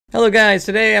Hello guys,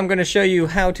 today I'm going to show you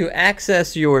how to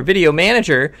access your video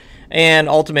manager and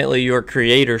ultimately your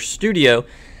creator studio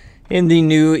in the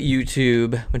new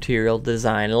YouTube material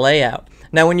design layout.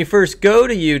 Now when you first go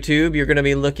to YouTube, you're going to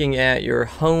be looking at your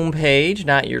home page,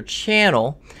 not your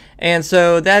channel. And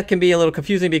so that can be a little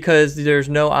confusing because there's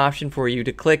no option for you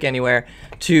to click anywhere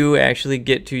to actually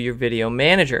get to your video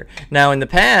manager. Now in the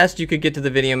past, you could get to the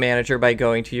video manager by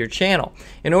going to your channel.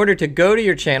 In order to go to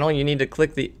your channel, you need to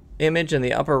click the image in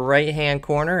the upper right hand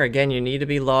corner. Again, you need to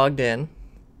be logged in,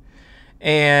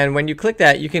 and when you click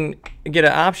that, you can get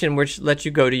an option which lets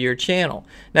you go to your channel.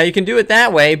 Now you can do it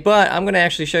that way, but I'm going to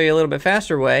actually show you a little bit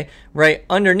faster way. Right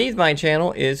underneath my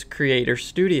channel is Creator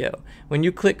Studio. When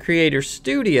you click Creator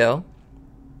Studio,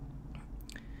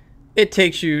 it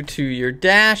takes you to your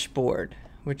dashboard,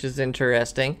 which is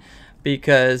interesting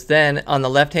because then on the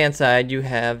left hand side you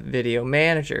have Video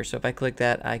Manager. So if I click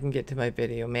that, I can get to my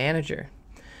Video Manager.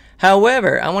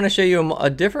 However, I want to show you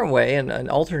a different way, and an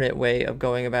alternate way of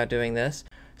going about doing this.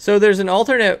 So there's an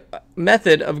alternate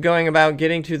method of going about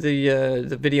getting to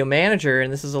the video manager,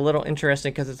 and this is a little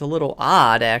interesting because it's a little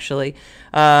odd actually.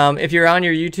 If you're on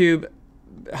your YouTube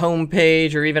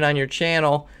homepage or even on your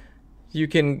channel, you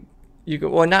can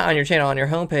well, not on your channel, on your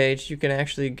homepage, you can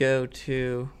actually go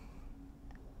to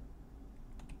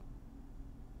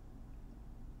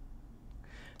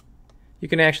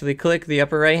click the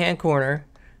upper right hand corner,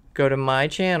 go to my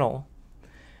channel,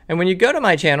 and when you go to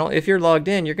my channel, if you're logged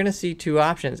in, you're going to see two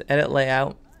options: Edit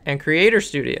Layout and Creator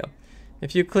Studio.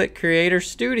 If you click Creator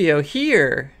Studio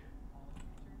here,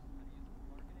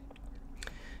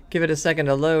 give it a second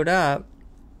to load up,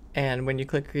 and when you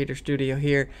click Creator Studio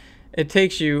here, it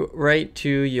takes you right to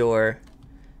your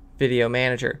Video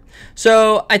Manager.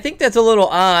 So I think that's a little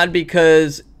odd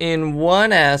because in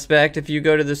one aspect, if you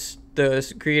go to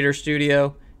the Creator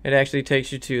Studio, it actually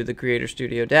takes you to the Creator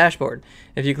Studio dashboard.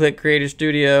 If you click Creator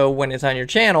Studio when it's on your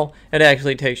channel, it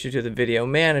actually takes you to the Video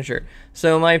Manager.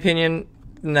 So in my opinion,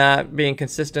 not being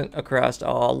consistent across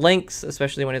all links,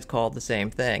 especially when it's called the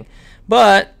same thing.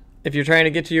 But if you're trying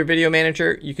to get to your Video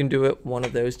Manager, you can do it one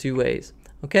of those two ways.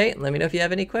 Okay, let me know if you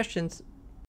have any questions.